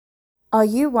Are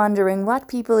you wondering what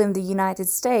people in the United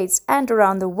States and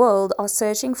around the world are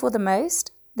searching for the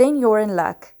most? Then you're in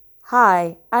luck.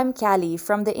 Hi, I'm Callie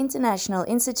from the International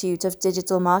Institute of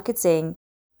Digital Marketing.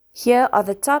 Here are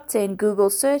the top 10 Google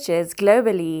searches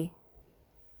globally: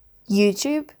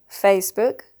 YouTube,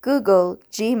 Facebook, Google,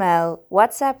 Gmail,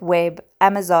 WhatsApp Web,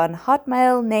 Amazon,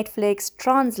 Hotmail, Netflix,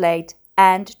 Translate,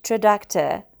 and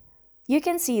Traductor. You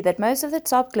can see that most of the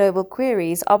top global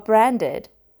queries are branded.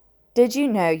 Did you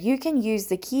know you can use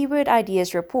the Keyword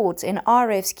Ideas report in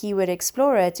Ahrefs Keyword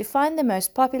Explorer to find the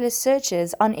most popular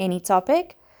searches on any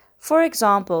topic? For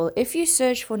example, if you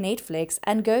search for Netflix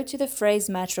and go to the phrase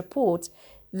match report,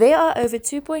 there are over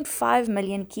 2.5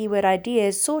 million keyword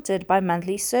ideas sorted by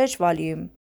monthly search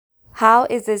volume. How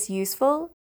is this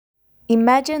useful?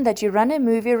 Imagine that you run a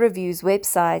movie reviews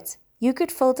website. You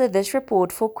could filter this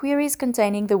report for queries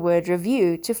containing the word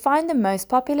review to find the most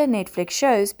popular Netflix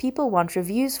shows people want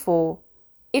reviews for.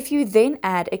 If you then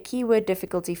add a keyword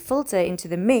difficulty filter into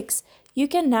the mix, you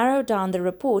can narrow down the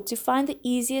report to find the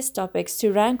easiest topics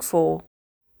to rank for.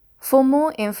 For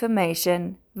more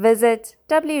information, visit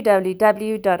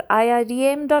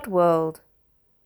www.iidm.world.